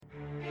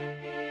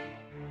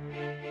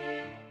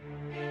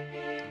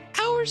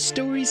Our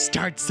story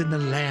starts in the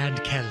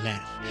land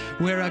Kaleth,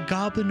 where a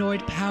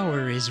goblinoid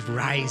power is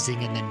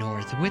rising in the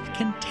north with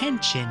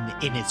contention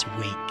in its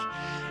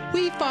wake.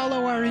 We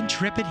follow our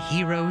intrepid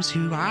heroes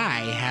who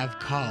I have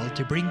called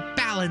to bring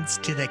balance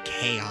to the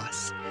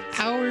chaos.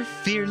 Our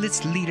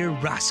fearless leader,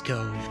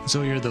 Roscoe.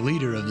 So you're the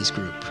leader of this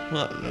group?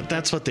 Well,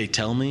 that's what they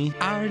tell me.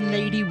 Our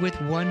lady with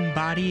one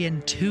body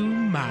and two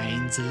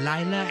minds,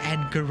 Lila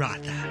and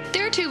Garatha.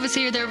 There are two of us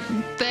here. They're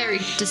very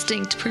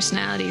distinct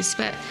personalities,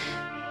 but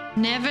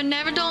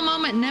never dull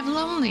moment, never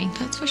lonely.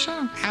 That's for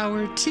sure.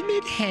 Our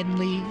timid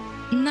Henley.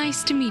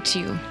 Nice to meet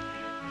you.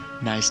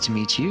 Nice to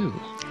meet you.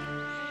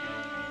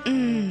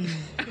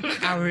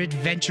 Our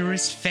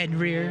adventurous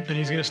Fenrir. And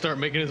he's going to start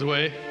making his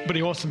way, but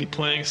he wants to be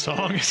playing a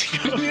song as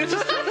he goes.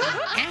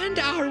 And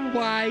our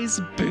wise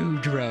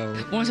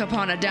Boudreaux. Once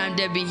upon a time,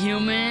 there'd be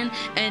human,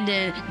 and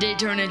then they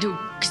turn into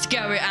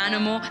scary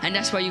animal, and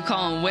that's why you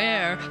call them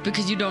where,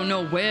 because you don't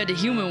know where the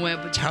human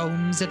went. But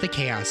Tomes of the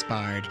Chaos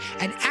Bard,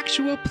 an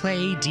actual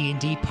play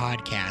D&D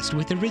podcast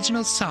with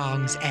original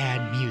songs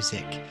and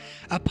music.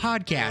 A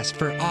podcast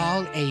for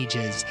all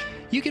ages.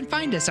 You can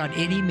find us on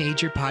any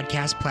major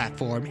podcast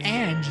platform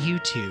and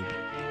YouTube.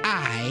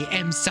 I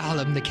am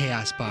Solemn the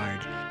Chaos Bard.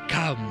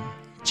 Come,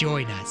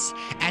 join us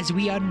as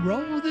we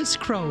unroll the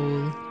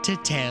scroll to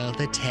tell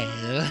the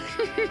tale.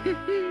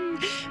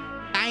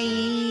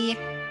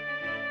 Bye!